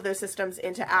throw all of those systems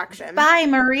into action. By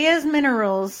Maria's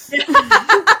Minerals.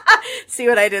 See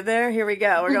what I did there? Here we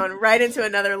go. We're going right into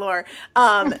another lore.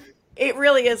 It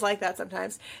really is like that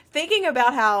sometimes. Thinking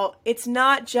about how it's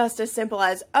not just as simple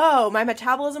as, oh, my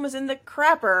metabolism was in the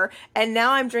crapper and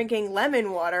now I'm drinking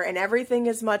lemon water and everything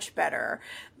is much better.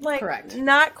 Like, correct.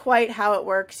 Not quite how it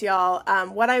works, y'all.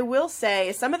 What I will say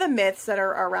is some of the myths that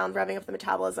are around revving up the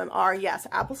metabolism are, yes,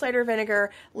 apple cider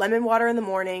vinegar, lemon water in the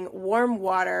morning, warm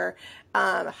water,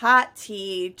 hot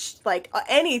tea, like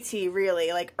any tea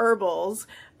really, like herbals,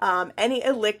 any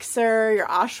elixir, your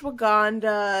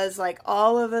ashwagandhas, like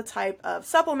all of the type of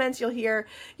supplements you'll hear.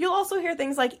 You'll also hear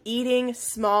things like eating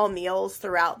small meals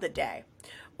throughout the day.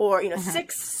 Or,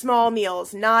 6 small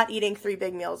meals, not eating 3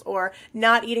 big meals, or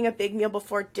not eating a big meal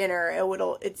before dinner.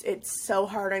 It's so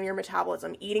hard on your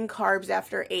metabolism. Eating carbs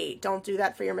after 8. Don't do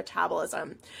that for your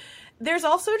metabolism. There's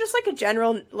also just like a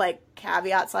general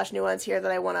caveat / nuance here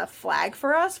that I want to flag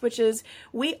for us, which is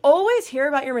we always hear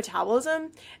about your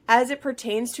metabolism as it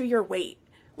pertains to your weight.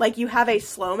 Like you have a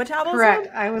slow metabolism.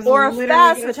 Correct. Or a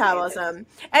fast metabolism.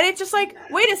 And it's just like,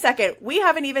 wait a second, we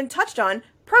haven't even touched on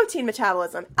protein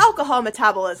metabolism, alcohol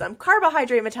metabolism,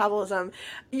 carbohydrate metabolism,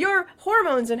 your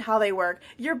hormones and how they work,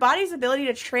 your body's ability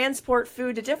to transport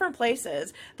food to different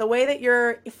places, the way that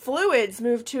your fluids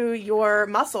move to your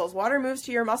muscles, water moves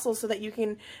to your muscles so that you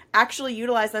can actually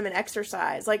utilize them in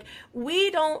exercise. Like,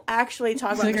 we don't actually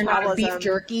talk about metabolism. Not beef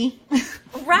jerky.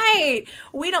 Right.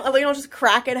 We don't just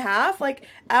crack in half. Like,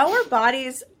 our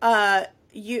bodies, the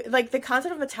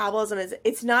concept of metabolism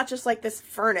it's not just like this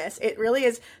furnace. It really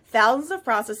is thousands of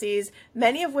processes,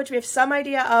 many of which we have some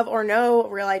idea of or no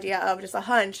real idea of, just a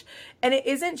hunch. And it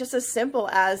isn't just as simple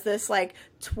as this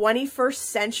 21st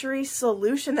century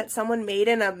solution that someone made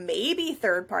in a maybe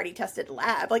third-party tested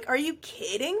lab. Like, are you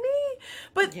kidding me?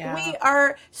 But yeah. We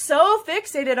are so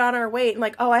fixated on our weight and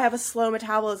I have a slow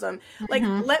metabolism.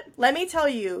 Mm-hmm. Let me tell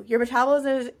you, your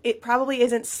metabolism, it probably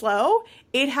isn't slow.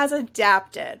 It has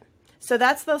adapted. So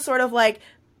that's the sort of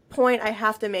point I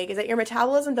have to make, is that your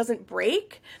metabolism doesn't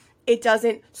break. It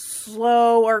doesn't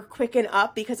slow or quicken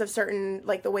up because of certain,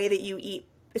 the way that you eat,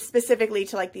 specifically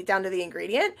to down to the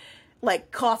ingredient.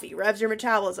 Like coffee revs your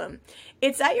metabolism.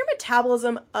 It's that your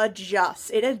metabolism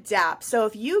adjusts. It adapts. So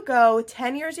if you go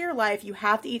 10 years of your life, you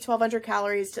have to eat 1,200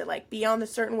 calories to be on the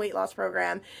certain weight loss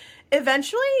program.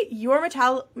 Eventually, your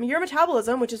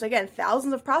metabolism, which is, again,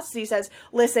 thousands of processes, says,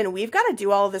 listen, we've got to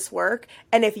do all of this work,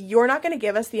 and if you're not going to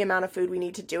give us the amount of food we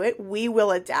need to do it, we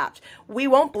will adapt. We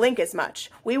won't blink as much.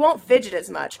 We won't fidget as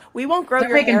much. We won't grow your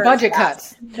hair. They're making budget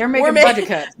cuts. They're making budget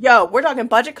cuts. Yo, we're talking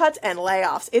budget cuts and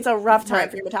layoffs. It's a rough time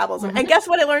for your metabolism. Mm-hmm. And guess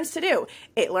what it learns to do?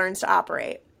 It learns to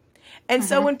operate. And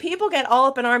so when people get all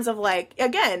up in arms of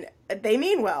again, they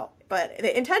mean well, but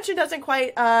the intention doesn't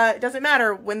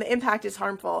matter when the impact is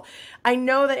harmful. I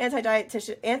know that anti-diet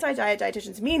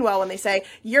dietitians mean well when they say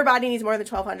your body needs more than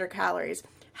 1,200 calories.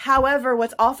 However,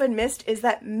 what's often missed is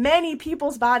that many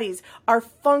people's bodies are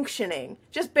functioning,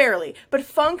 just barely, but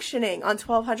functioning on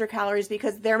 1,200 calories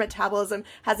because their metabolism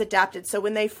has adapted. So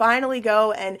when they finally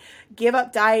go and give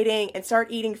up dieting and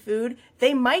start eating food,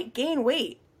 they might gain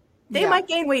weight. They might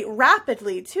gain weight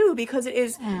rapidly too, because it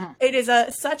is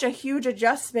such a huge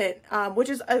adjustment, which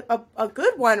is a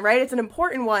good one, right? It's an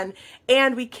important one,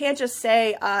 and we can't just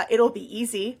say it'll be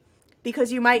easy,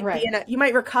 because you might you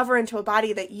might recover into a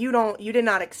body that you did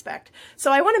not expect. So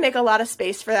I want to make a lot of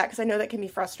space for that, because I know that can be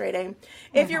frustrating.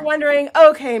 If you're wondering,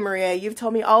 okay, Maria, you've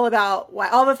told me all about why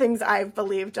all the things I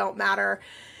believe don't matter.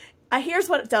 Here's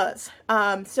what it does.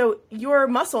 So your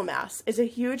muscle mass is a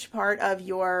huge part of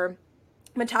your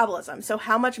metabolism. So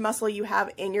how much muscle you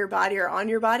have in your body or on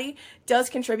your body does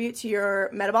contribute to your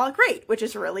metabolic rate, which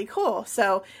is really cool.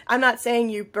 So I'm not saying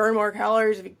you burn more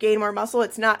calories if you gain more muscle.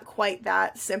 It's not quite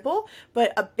that simple,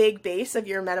 but a big base of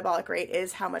your metabolic rate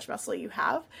is how much muscle you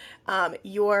have.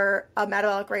 Your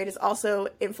metabolic rate is also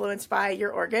influenced by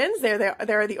your organs. There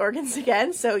are the organs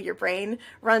again. So your brain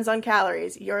runs on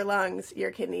calories, your lungs,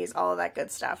 your kidneys, all of that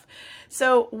good stuff.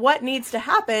 So what needs to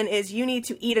happen is you need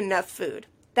to eat enough food.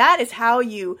 That is how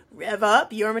you rev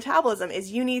up your metabolism,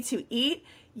 is you need to eat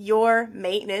your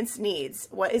maintenance needs.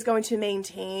 What is going to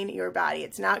maintain your body?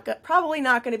 It's probably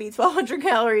not going to be 1,200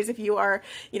 calories if you are,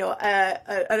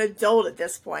 an adult at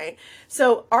this point.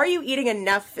 So are you eating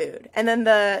enough food? And then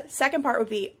the second part would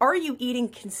be, are you eating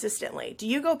consistently? Do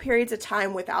you go periods of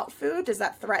time without food? Does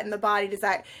that threaten the body? Does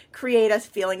that create a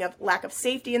feeling of lack of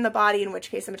safety in the body, in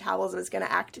which case the metabolism is going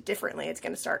to act differently? It's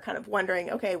going to start kind of wondering,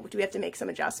 okay, do we have to make some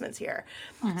adjustments here?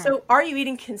 Mm-hmm. So are you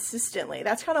eating consistently?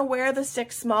 That's kind of where the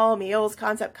 6 small meals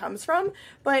concept comes from,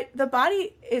 but the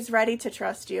body is ready to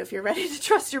trust you if you're ready to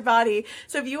trust your body.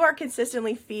 So if you are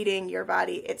consistently feeding your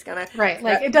body, it's gonna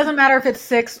like it doesn't matter if it's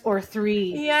 6 or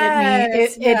 3.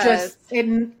 Yes,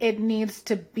 it needs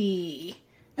to be.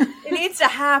 It needs to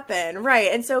happen,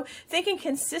 right? And so thinking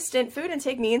consistent food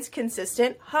intake means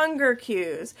consistent hunger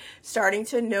cues, starting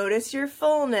to notice your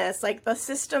fullness, like the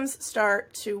systems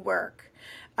start to work.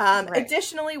 Right.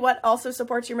 Additionally, what also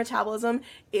supports your metabolism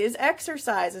is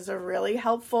exercise. Is a really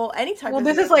helpful any type of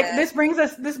movement.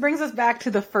 This brings us back to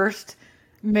the first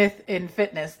myth in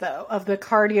fitness, though, of the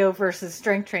cardio versus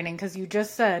strength training, because you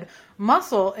just said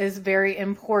muscle is very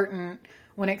important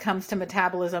when it comes to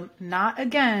metabolism, not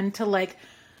again to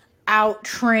out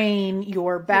train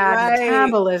your bad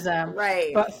metabolism,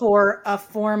 but for a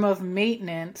form of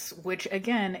maintenance, which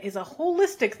again is a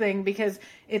holistic thing because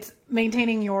it's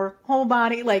maintaining your whole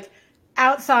body,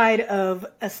 outside of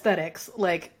aesthetics,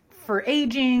 for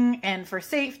aging and for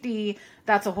safety,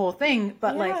 that's a whole thing.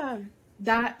 But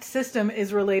that system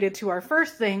is related to our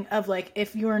first thing of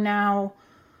if you're now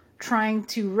trying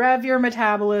to rev your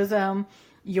metabolism,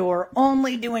 you're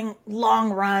only doing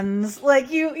long runs.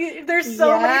 There's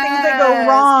so many things that go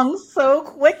wrong so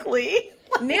quickly.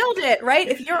 Nailed it, right?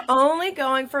 If you're only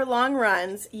going for long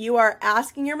runs, you are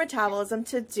asking your metabolism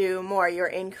to do more. You're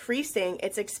increasing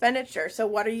its expenditure. So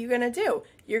what are you going to do?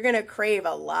 You're going to crave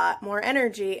a lot more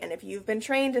energy. And if you've been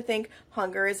trained to think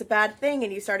hunger is a bad thing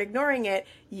and you start ignoring it,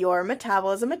 your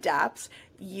metabolism adapts.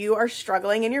 You are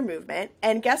struggling in your movement.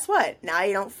 And guess what? Now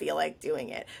you don't feel like doing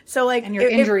it. So and you're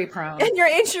injury prone. And you're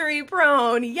injury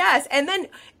prone. Yes. And then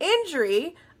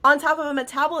injury on top of a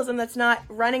metabolism that's not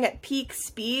running at peak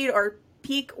speed or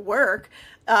peak work,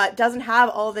 doesn't have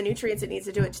all the nutrients it needs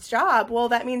to do its job, well,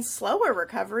 that means slower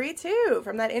recovery too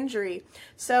from that injury.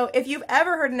 So if you've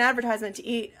ever heard an advertisement to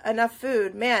eat enough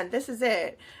food, man, this is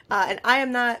it. And I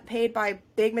am not paid by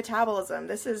Big Metabolism.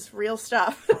 This is real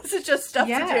stuff. This is just stuff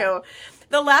to do.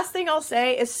 The last thing I'll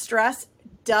say is stress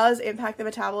does impact the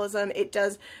metabolism. It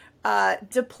does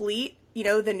deplete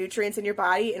the nutrients in your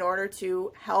body in order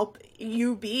to help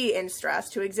you be in stress,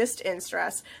 to exist in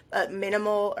stress.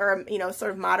 Minimal or,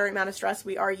 sort of moderate amount of stress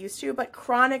we are used to, but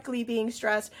chronically being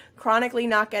stressed, chronically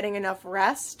not getting enough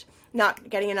rest, not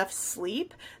getting enough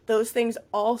sleep, those things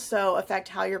also affect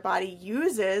how your body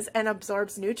uses and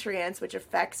absorbs nutrients, which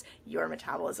affects your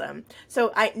metabolism.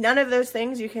 So none of those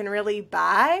things you can really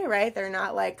buy, right? They're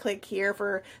not click here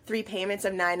for 3 payments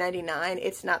of $9.99.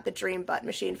 It's not the dream butt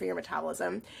machine for your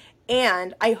metabolism.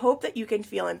 And I hope that you can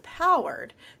feel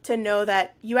empowered to know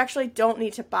that you actually don't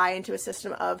need to buy into a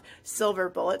system of silver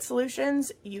bullet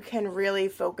solutions. You can really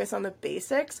focus on the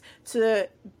basics to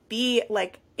be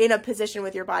in a position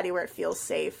with your body where it feels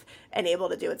safe and able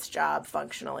to do its job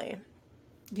functionally.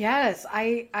 Yes,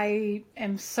 I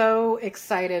am so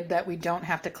excited that we don't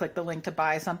have to click the link to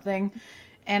buy something.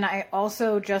 And I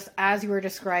also, just as you were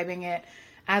describing it,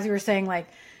 as you were saying,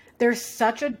 there's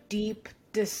such a deep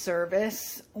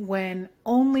disservice when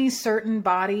only certain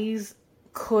bodies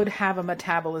could have a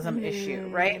metabolism issue,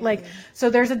 right? So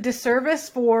there's a disservice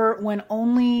for when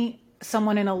only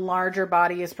someone in a larger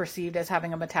body is perceived as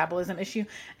having a metabolism issue.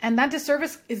 And that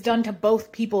disservice is done to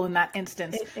both people in that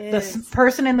instance. The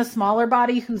person in the smaller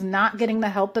body who's not getting the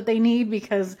help that they need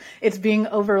because it's being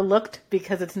overlooked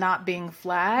because it's not being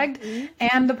flagged. Mm-hmm.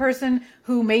 And the person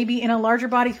who may be in a larger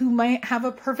body who might have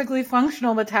a perfectly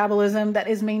functional metabolism that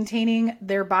is maintaining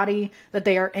their body that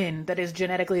they are in, that is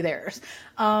genetically theirs.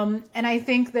 And I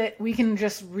think that we can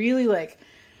just really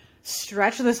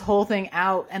stretch this whole thing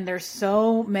out, and there's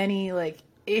so many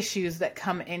issues that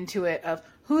come into it of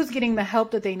who's getting the help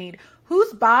that they need,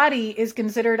 whose body is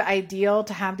considered ideal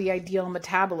to have the ideal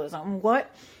metabolism,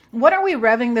 what what are we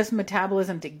revving this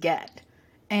metabolism to get?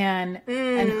 And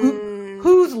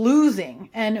who's losing,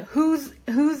 and who's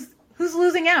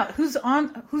losing out, who's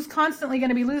constantly going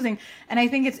to be losing. And I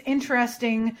think it's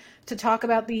interesting to talk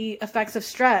about the effects of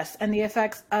stress and the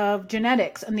effects of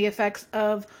genetics and the effects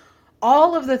of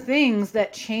all of the things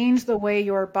that change the way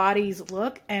your bodies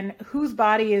look, and whose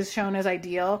body is shown as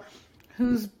ideal,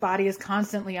 whose body is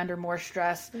constantly under more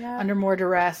stress, under more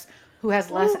duress, who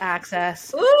has less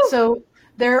access. So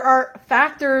there are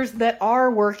factors that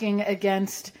are working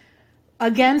against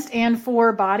and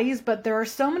for bodies, but there are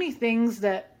so many things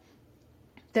that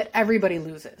everybody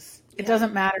loses. It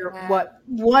doesn't matter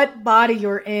what body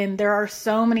you're in. There are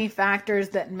so many factors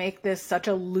that make this such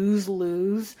a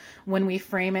lose-lose when we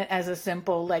frame it as a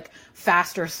simple, like,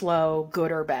 fast or slow,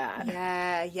 good or bad.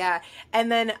 Yeah.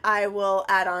 And then I will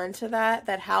add on to that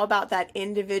how about that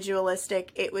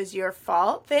individualistic, it was your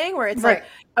fault thing, where it's like,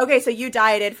 okay, so you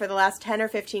dieted for the last 10 or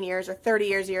 15 years or 30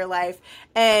 years of your life,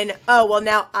 and, oh, well,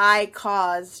 now I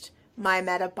caused my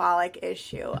metabolic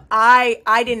issue.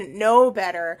 I didn't know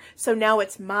better, so now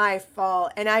it's my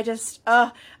fault. And I just,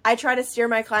 I try to steer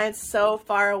my clients so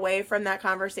far away from that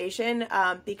conversation,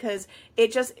 because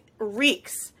it just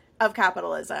reeks of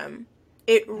capitalism.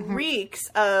 It reeks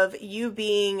of you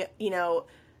being,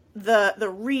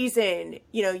 the reason,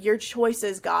 your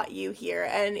choices got you here.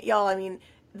 And y'all, I mean,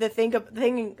 the thing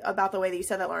about the way that you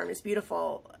said that, Lauren, is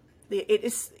beautiful. It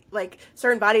is like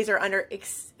certain bodies are under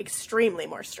extremely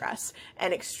more stress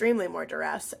and extremely more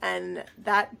duress, and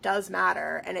that does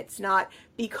matter. And it's not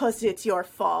because it's your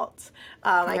fault.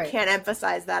 I can't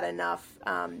emphasize that enough.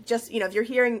 Just, if you're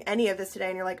hearing any of this today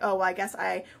and you're like, oh, well, I guess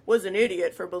I was an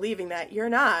idiot for believing that. You're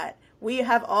not. We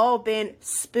have all been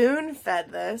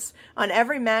spoon-fed this on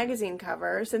every magazine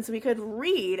cover since we could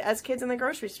read as kids in the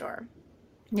grocery store.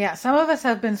 Yeah, some of us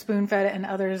have been spoon-fed and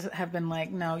others have been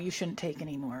like, no, you shouldn't take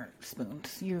any more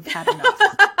spoons. You've had enough.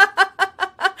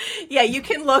 Yeah, you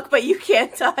can look, but you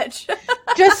can't touch.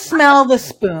 Just smell the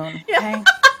spoon, okay?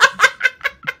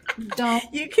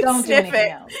 You can don't sniff do anything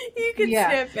it. else. You can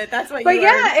sniff it. That's what but you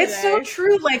yeah, today. It's so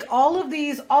true. Like all of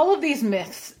these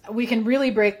myths, we can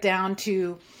really break down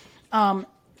to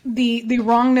the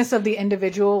wrongness of the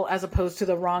individual as opposed to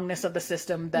the wrongness of the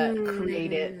system that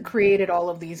created all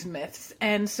of these myths.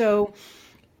 And so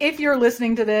if you're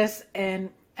listening to this and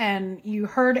you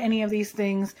heard any of these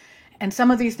things, and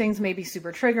some of these things may be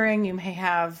super triggering, you may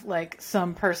have like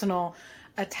some personal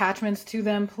attachments to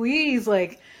them, please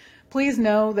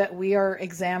know that we are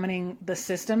examining the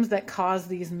systems that cause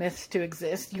these myths to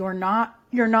exist. You're not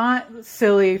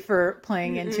silly for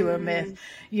playing into a myth.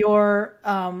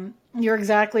 You're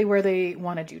exactly where they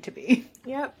wanted you to be.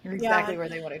 Yep. You're exactly where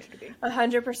they wanted you to be.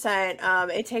 100%.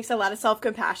 It takes a lot of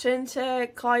self-compassion to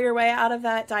claw your way out of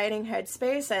that dieting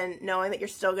headspace, and knowing that you're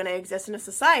still going to exist in a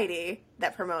society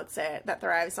that promotes it, that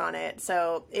thrives on it.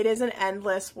 So it is an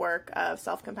endless work of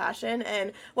self-compassion.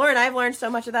 And Lauren, I've learned so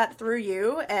much of that through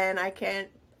you, and I can't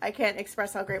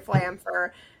express how grateful I am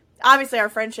for obviously our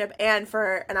friendship and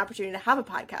for an opportunity to have a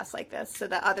podcast like this so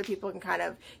that other people can kind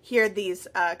of hear these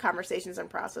conversations and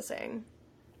processing.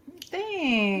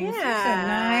 Thanks.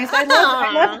 Yeah. So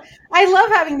nice. I love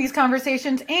having these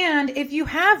conversations. And if you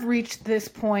have reached this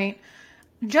point,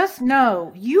 just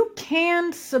know you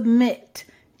can submit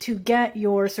to get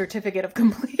your certificate of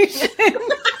completion.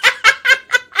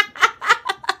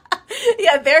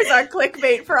 Yeah, there's our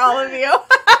clickbait for all of you.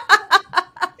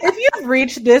 If you've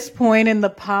reached this point in the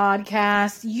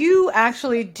podcast, you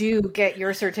actually do get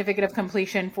your certificate of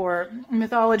completion for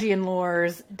Mythology and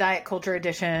Lore's Diet Culture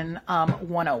Edition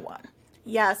 101.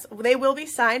 Yes, they will be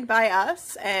signed by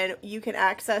us, and you can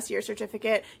access your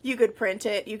certificate. You could print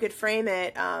it, you could frame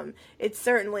it. It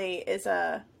certainly is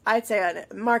I'd say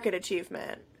a market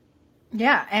achievement.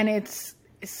 Yeah, and it's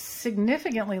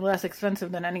significantly less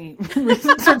expensive than any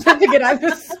certificate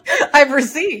I've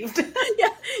received.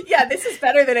 Yeah, this is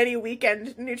better than any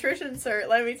weekend nutrition cert,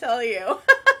 let me tell you.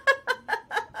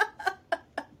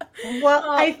 Well,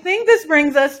 I think this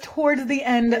brings us towards the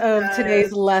end of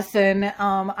today's lesson.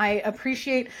 I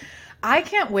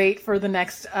can't wait for the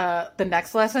next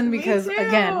lesson because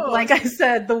again, like I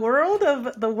said, the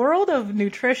world of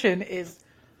nutrition is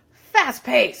fast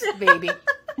paced, baby.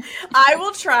 I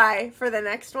will try for the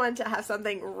next one to have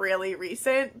something really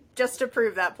recent just to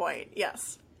prove that point.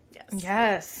 Yes.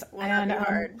 And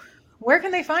hard. where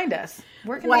can they find us?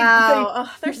 Where can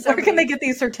there's so where can they get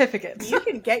these certificates? You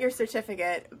can get your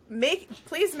certificate.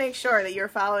 Please make sure that you're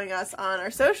following us on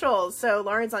our socials. So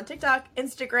Lauren's on TikTok,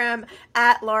 Instagram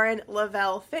at Lauren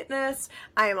Lavelle Fitness.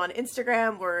 I am on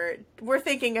Instagram. We're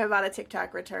thinking about a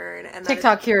TikTok return and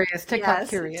TikTok curious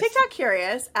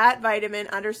at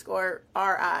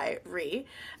vitamin_RI.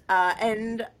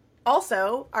 And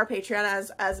also our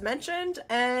Patreon as mentioned.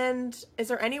 And is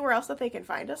there anywhere else that they can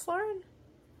find us, Lauren?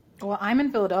 Well, I'm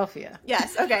in Philadelphia.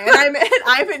 Yes, okay. And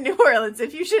I'm in New Orleans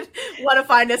if you should want to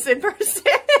find us in person.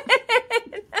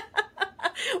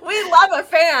 We love a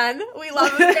fan.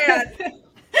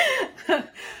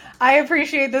 I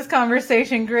appreciate this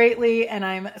conversation greatly, and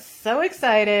I'm so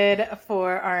excited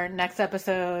for our next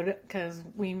episode because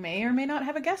we may or may not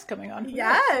have a guest coming on.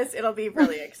 Yes, it'll be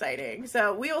really exciting.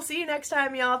 So we will see you next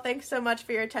time, y'all. Thanks so much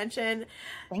for your attention.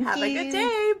 Have a good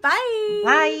day. Bye.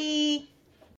 Bye.